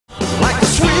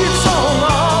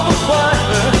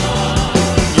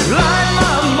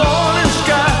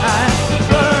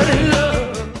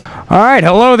All right,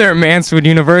 hello there, Mansfield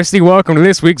University. Welcome to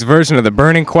this week's version of The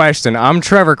Burning Question. I'm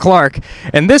Trevor Clark,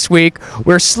 and this week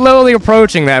we're slowly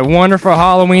approaching that wonderful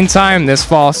Halloween time this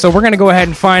fall, so we're going to go ahead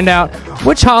and find out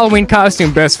which Halloween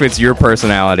costume best fits your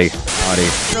personality.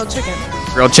 Grilled chicken.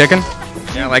 Grilled chicken?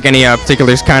 Yeah, like any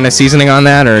particular kind of seasoning on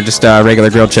that, or just regular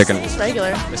grilled chicken? Just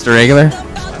regular. Just a regular?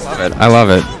 I love it. I love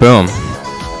it. Boom.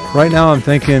 Right now I'm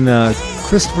thinking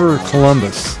Christopher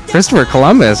Columbus. Christopher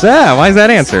Columbus? Yeah, why is that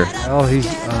answer? Well, he's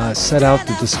set out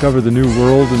to discover the new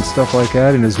world and stuff like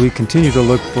that, and as we continue to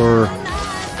look for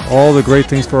all the great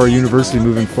things for our university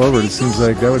moving forward, it seems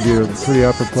like that would be a pretty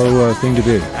apropos thing to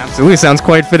do. Absolutely, sounds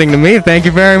quite fitting to me. Thank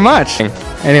you very much.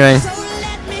 Anything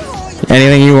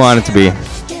you want it to be.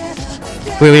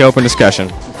 Completely open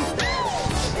discussion.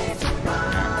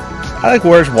 I like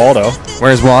Where's Waldo.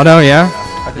 Where's Waldo? Yeah.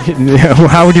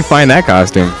 How would you find that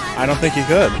costume? I don't think you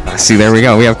could. See, there we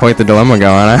go. We have quite the dilemma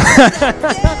going on.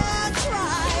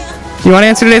 You want to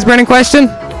answer today's burning question?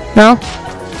 No?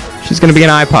 She's going to be an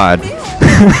iPod.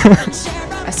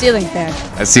 A ceiling fan.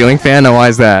 A ceiling fan? Now, why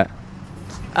is that?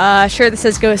 Shirt that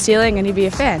says go ceiling and you'd be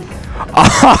a fan.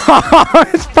 Oh,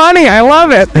 it's funny. I love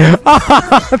it.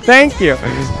 Oh, thank you.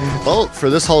 Well,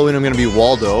 for this Halloween, I'm going to be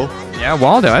Waldo. Yeah,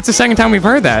 Waldo. That's the second time we've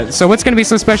heard that. So what's going to be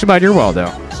so special about your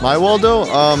Waldo? My Waldo?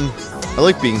 I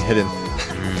like being hidden.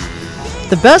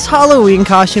 The best Halloween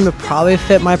costume would probably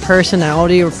fit my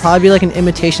personality. It would probably be like an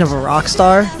imitation of a rock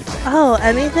star. Oh,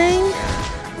 anything?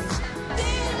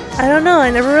 I don't know. I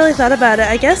never really thought about it.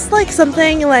 I guess like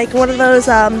something like one of those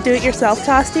do-it-yourself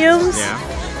costumes.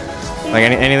 Yeah. Like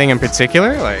anything in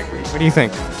particular? Like, what do you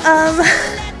think? I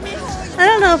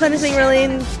don't know if anything really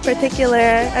in particular.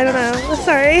 I don't know.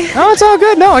 Sorry. Oh, it's all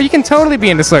good. No, you can totally be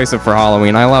indecisive for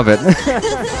Halloween. I love it.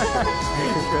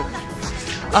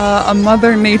 A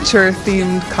Mother Nature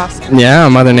themed costume. Yeah, a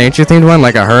Mother Nature themed one,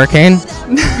 like a hurricane?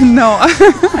 No.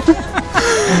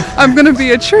 I'm gonna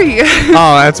be a tree.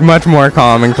 Oh, that's much more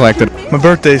calm and collected. My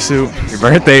birthday suit. Your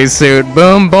birthday suit.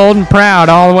 Boom, bold and proud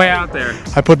all the way out there.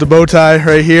 I put the bow tie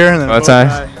right here. And then Bow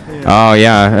tie? Yeah. Oh,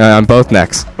 yeah, on both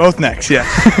necks. Both necks, yeah.